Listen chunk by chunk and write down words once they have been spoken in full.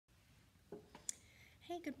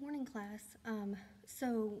Hey, good morning, class.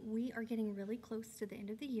 So we are getting really close to the end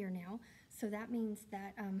of the year now. So that means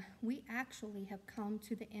that we actually have come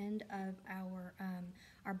to the end of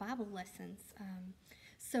our Bible lessons.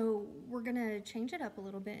 So we're gonna change it up a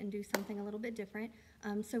little bit and do something a little bit different.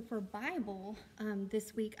 So for Bible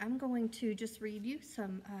this week, I'm going to just read you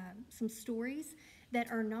some stories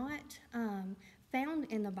that are not found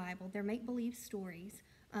in the Bible. They're make-believe stories,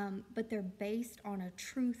 but they're based on a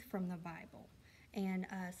truth from the Bible. And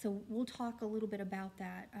so we'll talk a little bit about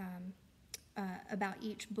that, about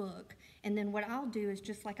each book. And then what I'll do is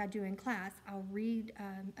just like I do in class, I'll read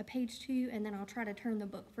a page to you, and then I'll try to turn the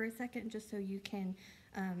book for a second just so you can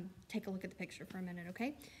take a look at the picture for a minute,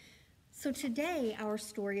 okay? So today our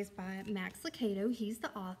story is by Max Lucado. He's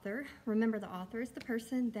the author. Remember, the author is the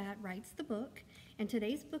person that writes the book. And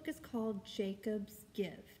today's book is called Jacob's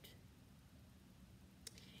Gift.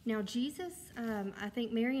 Now, Jesus, I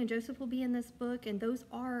think Mary and Joseph will be in this book, and those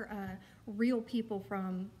are real people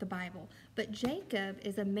from the Bible. But Jacob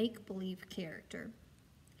is a make-believe character,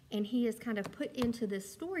 and he is kind of put into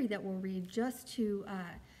this story that we'll read just to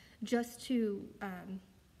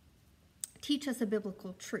teach us a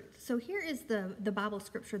biblical truth. So here is the Bible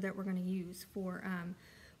scripture that we're going to use for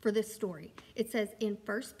this story. It says in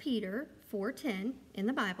 1 Peter 4:10 in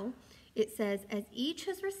the Bible, it says, "As each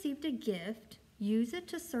has received a gift, use it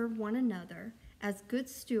to serve one another as good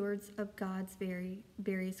stewards of God's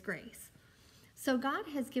various grace." So God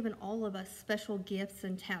has given all of us special gifts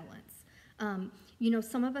and talents.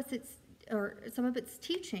 Some of it's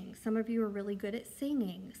teaching. Some of you are really good at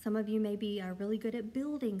singing. Some of you may be really good at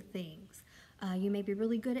building things. You may be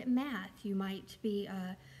really good at math. You might be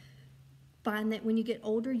find that when you get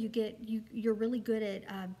older, you're really good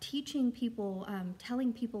at teaching people,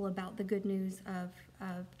 telling people about the good news of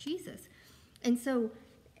Jesus. And so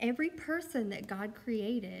every person that God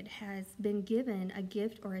created has been given a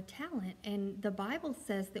gift or a talent, and the Bible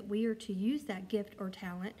says that we are to use that gift or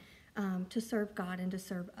talent to serve God and to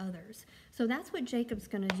serve others. So that's what Jacob's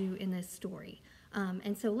going to do in this story.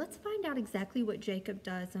 And so let's find out exactly what Jacob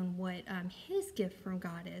does and what his gift from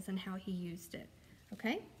God is and how he used it.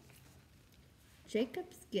 Okay?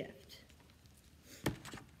 Jacob's gift.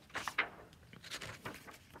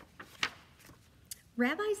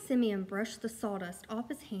 Rabbi Simeon brushed the sawdust off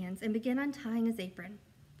his hands and began untying his apron.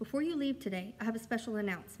 "Before you leave today, I have a special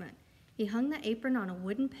announcement." He hung the apron on a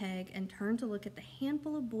wooden peg and turned to look at the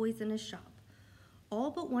handful of boys in his shop. All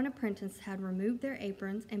but one apprentice had removed their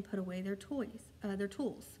aprons and put away their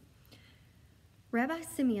tools. Rabbi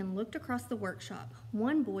Simeon looked across the workshop.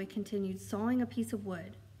 One boy continued sawing a piece of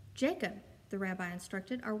wood. "Jacob," the rabbi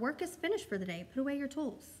instructed, "our work is finished for the day. Put away your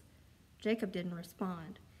tools." Jacob didn't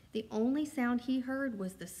respond. The only sound he heard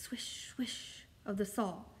was the swish, swish of the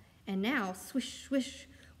saw. And now, swish, swish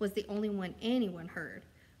was the only one anyone heard.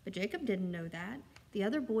 But Jacob didn't know that. The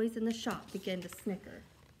other boys in the shop began to snicker.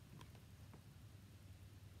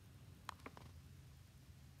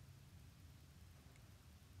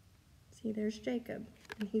 See, there's Jacob,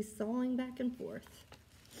 and he's sawing back and forth.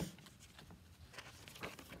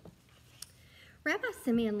 Rabbi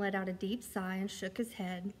Simeon let out a deep sigh and shook his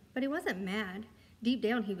head, but he wasn't mad. Deep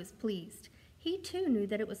down, he was pleased. He too knew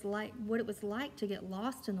that it was like what it was like to get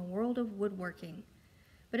lost in the world of woodworking.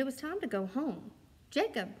 But it was time to go home.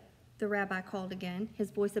 "Jacob," the rabbi called again,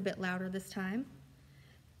 his voice a bit louder this time.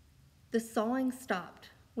 The sawing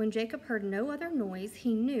stopped. When Jacob heard no other noise,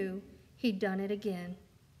 he knew he'd done it again.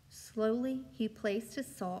 Slowly, he placed his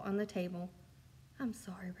saw on the table. "I'm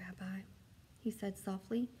sorry, Rabbi," he said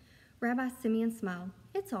softly. Rabbi Simeon smiled.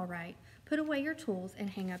 "It's all right. Put away your tools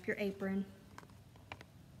and hang up your apron."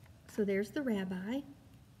 So there's the rabbi.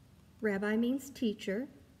 Rabbi means teacher.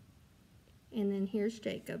 And then here's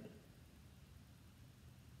Jacob.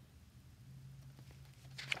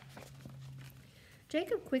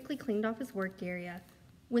 Jacob quickly cleaned off his work area.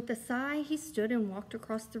 With a sigh, he stood and walked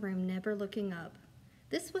across the room, never looking up.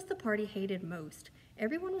 This was the part he hated most.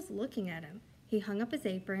 Everyone was looking at him. He hung up his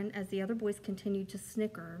apron as the other boys continued to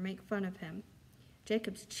snicker or make fun of him.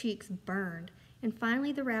 Jacob's cheeks burned, and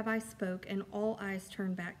finally the rabbi spoke and all eyes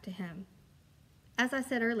turned back to him. "As I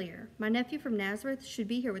said earlier, my nephew from Nazareth should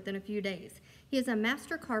be here within a few days. He is a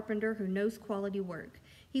master carpenter who knows quality work.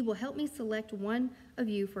 He will help me select one of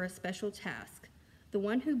you for a special task. The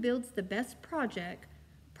one who builds the best project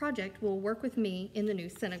will work with me in the new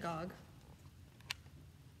synagogue."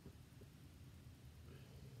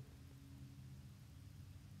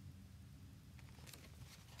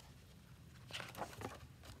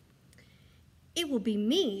 "It will be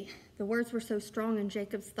me." The words were so strong in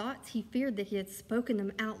Jacob's thoughts, he feared that he had spoken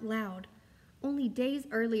them out loud. Only days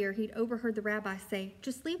earlier, he'd overheard the rabbi say,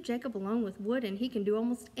 "Just leave Jacob alone with wood and he can do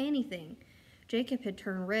almost anything." Jacob had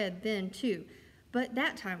turned red then, too, but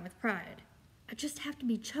that time with pride. "I just have to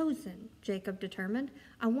be chosen," Jacob determined.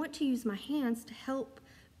 "I want to use my hands to help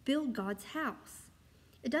build God's house.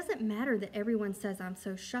 It doesn't matter that everyone says I'm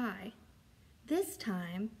so shy. This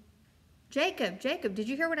time—" Jacob, did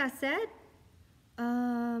you hear what I said?"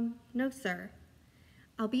 No, sir."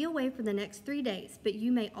 "I'll be away for the next 3 days, but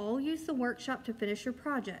you may all use the workshop to finish your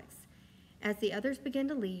projects." As the others began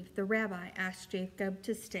to leave, the rabbi asked Jacob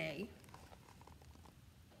to stay.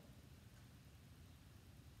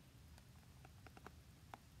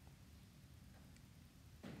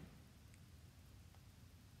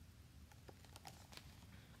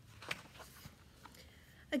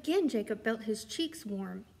 Again, Jacob felt his cheeks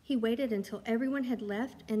warm. He waited until everyone had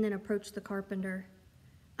left and then approached the carpenter.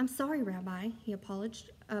 "I'm sorry, Rabbi," he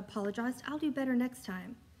apologized. "I'll do better next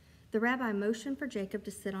time." The rabbi motioned for Jacob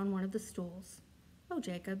to sit on one of the stools. "Oh,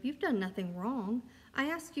 Jacob, you've done nothing wrong. I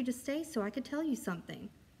asked you to stay so I could tell you something."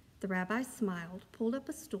 The rabbi smiled, pulled up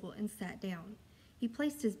a stool, and sat down. He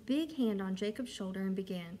placed his big hand on Jacob's shoulder and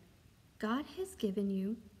began, "God has given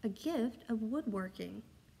you a gift of woodworking.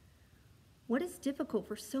 What is difficult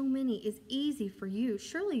for so many is easy for you.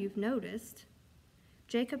 Surely you've noticed."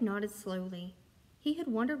 Jacob nodded slowly. He had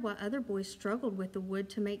wondered why other boys struggled with the wood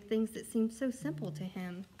to make things that seemed so simple to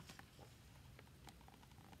him.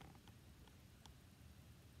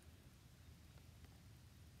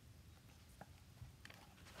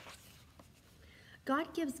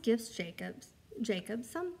 "God gives gifts, Jacob.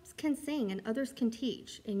 Some can sing and others can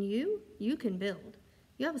teach. And you can build.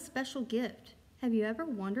 You have a special gift. Have you ever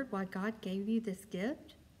wondered why God gave you this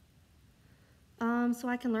gift?" So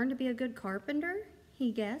I can learn to be a good carpenter?"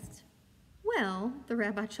 he guessed. "Well," the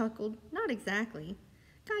rabbi chuckled, "not exactly.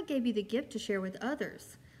 God gave you the gift to share with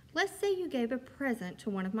others. Let's say you gave a present to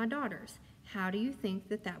one of my daughters. How do you think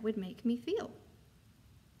that would make me feel?"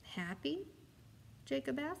 "Happy?"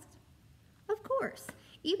 Jacob asked. "Of course.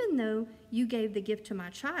 Even though you gave the gift to my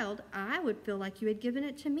child, I would feel like you had given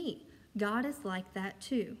it to me. God is like that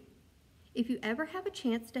too. If you ever have a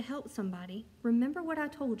chance to help somebody, remember what I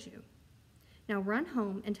told you. Now run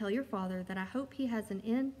home and tell your father that I hope he has an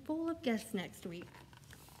inn full of guests next week."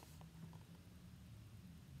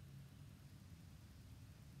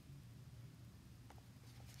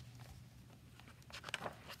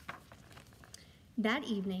 That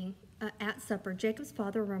evening, at supper, Jacob's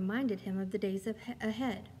father reminded him of the days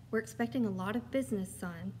ahead. "We're expecting a lot of business,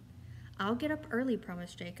 son." "I'll get up early,"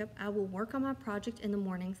 promised Jacob. "I will work on my project in the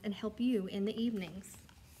mornings and help you in the evenings."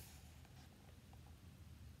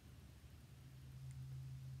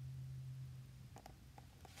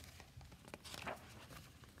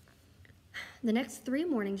 The next 3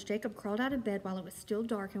 mornings, Jacob crawled out of bed while it was still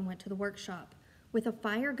dark and went to the workshop. With a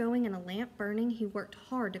fire going and a lamp burning, he worked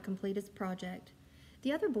hard to complete his project.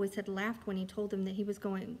 The other boys had laughed when he told them that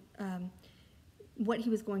what he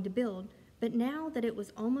was going to build, but now that it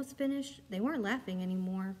was almost finished, they weren't laughing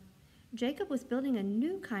anymore. Jacob was building a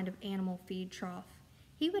new kind of animal feed trough.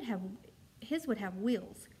 His would have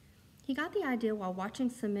wheels. He got the idea while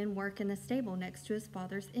watching some men work in the stable next to his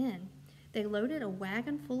father's inn. They loaded a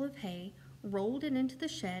wagon full of hay, rolled it into the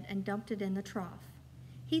shed, and dumped it in the trough.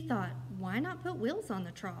 He thought, why not put wheels on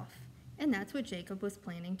the trough? And that's what Jacob was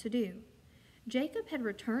planning to do. Jacob had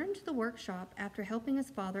returned to the workshop after helping his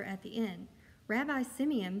father at the inn. "Rabbi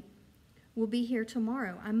Simeon will be here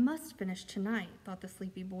tomorrow. I must finish tonight," thought the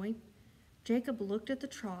sleepy boy. Jacob looked at the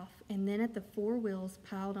trough and then at the 4 wheels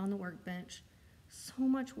piled on the workbench. So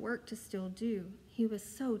much work to still do. He was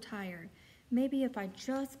so tired. Maybe if I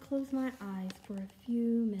just close my eyes for a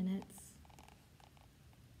few minutes.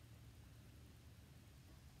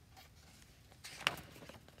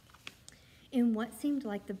 In what seemed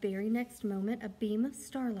like the very next moment, a beam of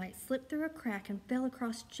starlight slipped through a crack and fell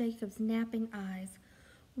across Jacob's napping eyes.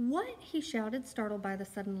 "What?" he shouted, startled by the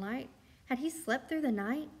sudden light. Had he slept through the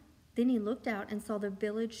night? Then he looked out and saw the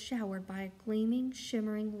village showered by a gleaming,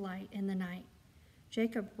 shimmering light in the night.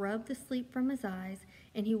 Jacob rubbed the sleep from his eyes,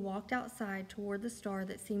 and he walked outside toward the star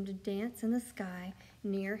that seemed to dance in the sky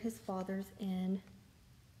near his father's inn.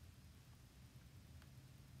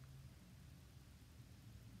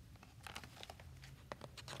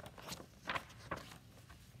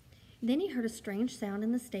 Then he heard a strange sound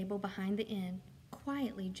in the stable behind the inn.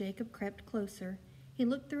 Quietly, Jacob crept closer. He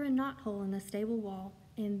looked through a knothole in the stable wall,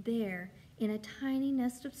 and there, in a tiny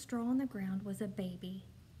nest of straw on the ground, was a baby.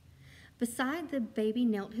 Beside the baby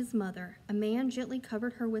knelt his mother. A man gently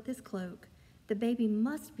covered her with his cloak. The baby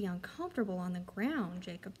must be uncomfortable on the ground,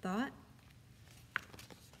 Jacob thought.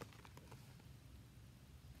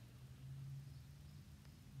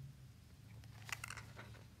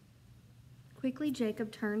 Quickly,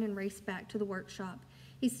 Jacob turned and raced back to the workshop.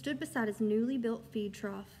 He stood beside his newly built feed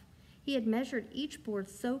trough. He had measured each board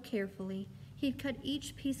so carefully. He had cut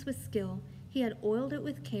each piece with skill. He had oiled it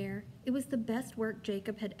with care. It was the best work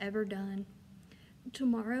Jacob had ever done.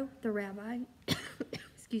 Tomorrow, the rabbi,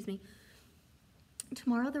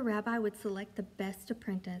 tomorrow the rabbi would select the best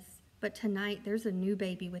apprentice, but tonight there's a new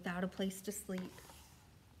baby without a place to sleep.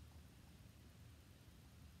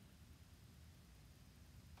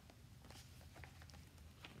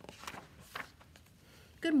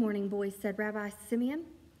 Good morning, boys, said Rabbi Simeon.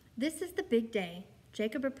 This is the big day.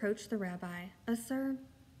 Jacob approached the rabbi. Sir,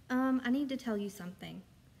 I need to tell you something.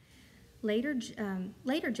 Later,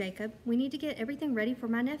 Jacob, we need to get everything ready for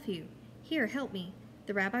my nephew. Here, help me.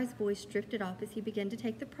 The rabbi's voice drifted off as he began to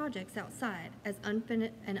take the projects outside,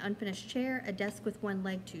 an unfinished chair, a desk with one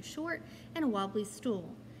leg too short, and a wobbly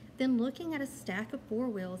stool. Then, looking at a stack of 4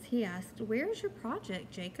 wheels, he asked, Where is your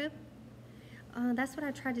project, Jacob? That's what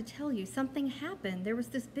I tried to tell you. Something happened. There was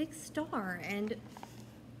this big star, and...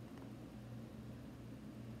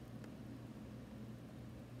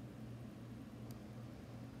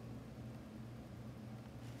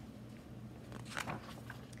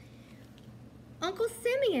 Uncle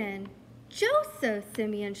Simeon! Joseph!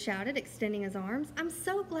 Simeon shouted, extending his arms. I'm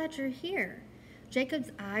so glad you're here.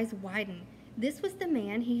 Jacob's eyes widened. This was the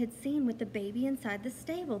man he had seen with the baby inside the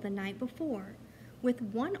stable the night before. With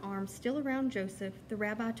one arm still around Joseph, the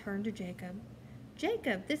rabbi turned to Jacob.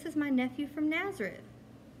 Jacob, this is my nephew from Nazareth.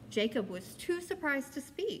 Jacob was too surprised to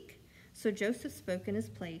speak, so Joseph spoke in his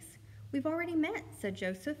place. We've already met, said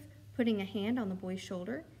Joseph, putting a hand on the boy's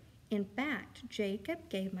shoulder. In fact, Jacob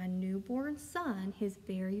gave my newborn son his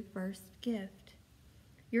very first gift.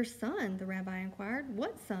 Your son, the rabbi inquired.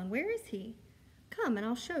 What son? Where is he? Come and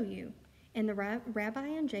I'll show you. And the rabbi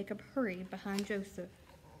and Jacob hurried behind Joseph.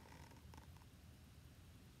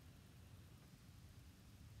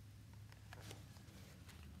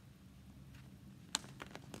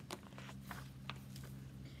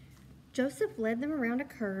 Joseph led them around a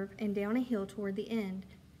curve and down a hill toward the end.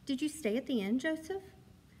 Did you stay at the end, Joseph?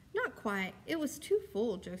 Not quite. It was too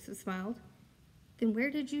full, Joseph smiled. Then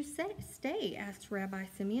where did you stay? Asked Rabbi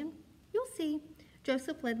Simeon. You'll see.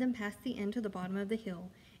 Joseph led them past the end to the bottom of the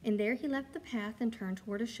hill, and there he left the path and turned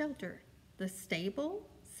toward a shelter. The stable?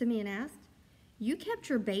 Simeon asked. You kept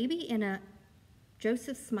your baby in a...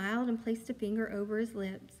 Joseph smiled and placed a finger over his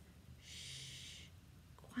lips. Shh.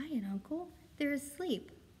 Quiet, Uncle. They're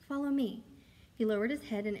asleep. Follow me. He lowered his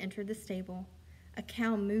head and entered the stable. A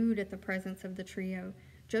cow mooed at the presence of the trio.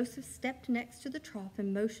 Joseph stepped next to the trough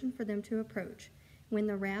and motioned for them to approach. When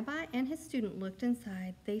the rabbi and his student looked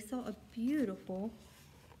inside, they saw a beautiful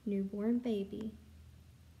newborn baby.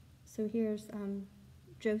 So here's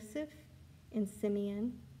Joseph and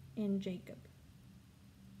Simeon and Jacob.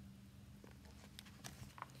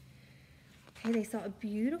 Okay, they saw a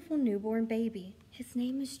beautiful newborn baby. His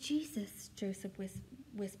name is Jesus, Joseph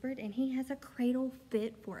whispered, and he has a cradle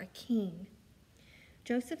fit for a king.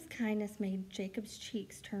 Joseph's kindness made Jacob's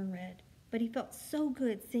cheeks turn red, but he felt so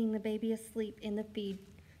good seeing the baby asleep in the feed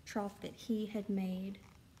trough that he had made.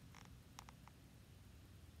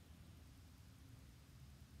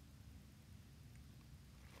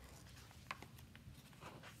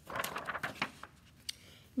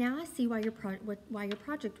 Now I see why your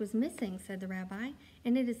project was missing, said the rabbi,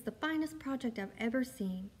 and it is the finest project I've ever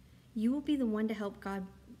seen. You will be the one to help God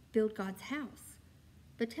build God's house.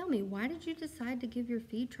 But tell me, why did you decide to give your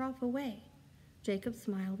feed trough away? Jacob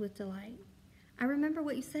smiled with delight. I remember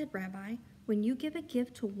what you said, Rabbi. When you give a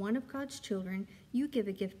gift to one of God's children, you give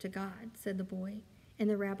a gift to God, said the boy, and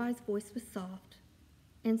the rabbi's voice was soft.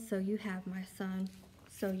 And so you have, my son,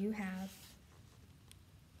 so you have.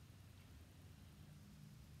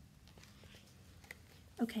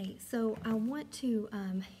 Okay, so I want to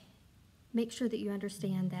make sure that you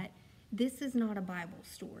understand that this is not a Bible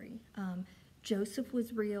story. Joseph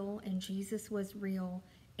was real, and Jesus was real,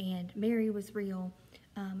 and Mary was real.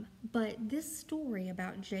 But this story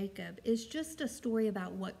about Jacob is just a story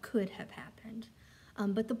about what could have happened.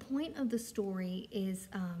 But the point of the story is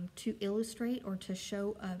to illustrate or to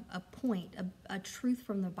show a point, a truth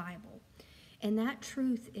from the Bible. And that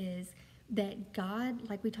truth is that God,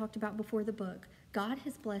 like we talked about before the book, God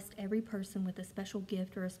has blessed every person with a special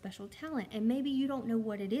gift or a special talent, and maybe you don't know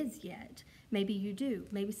what it is yet. Maybe you do.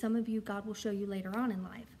 Maybe some of you, God will show you later on in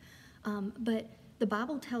life. But the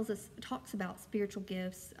Bible talks about spiritual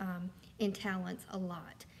gifts and talents a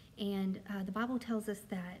lot. And the Bible tells us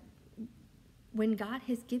that when God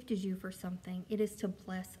has gifted you for something, it is to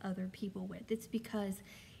bless other people with. It's because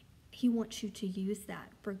he wants you to use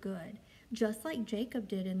that for good. Just like Jacob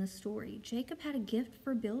did in the story. Jacob had a gift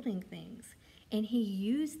for building things. And he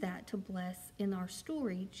used that to bless, in our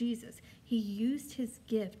story, Jesus. He used his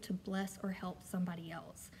gift to bless or help somebody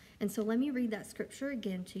else. And so let me read that scripture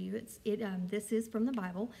again to you. This is from the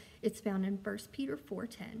Bible. It's found in 1 Peter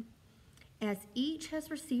 4:10. As each has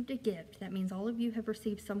received a gift, that means all of you have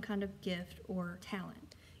received some kind of gift or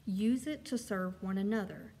talent, use it to serve one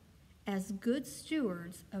another as good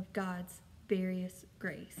stewards of God's various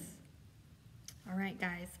grace. All right,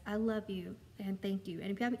 guys, I love you and thank you. And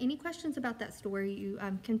if you have any questions about that story, you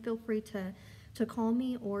can feel free to call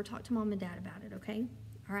me or talk to Mom and Dad about it, okay?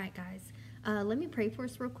 All right, guys, let me pray for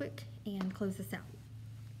us real quick and close this out.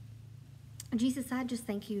 Jesus, I just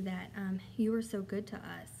thank you that you are so good to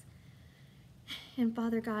us. And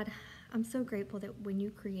Father God, I'm so grateful that when you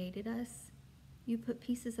created us, you put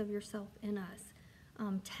pieces of yourself in us,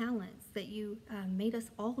 talents that you made us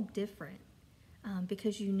all different.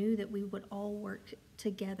 Because you knew that we would all work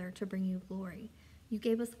together to bring you glory. You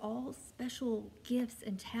gave us all special gifts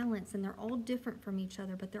and talents, and they're all different from each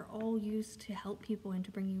other, but they're all used to help people and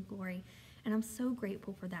to bring you glory. And I'm so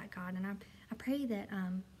grateful for that, God. And I pray that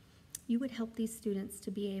you would help these students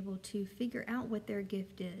to be able to figure out what their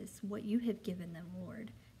gift is, what you have given them,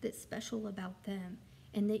 Lord, that's special about them,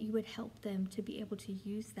 and that you would help them to be able to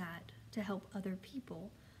use that to help other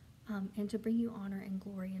people. And to bring you honor and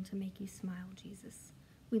glory and to make you smile, Jesus.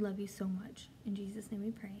 We love you so much. In Jesus' name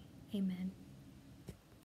we pray. Amen.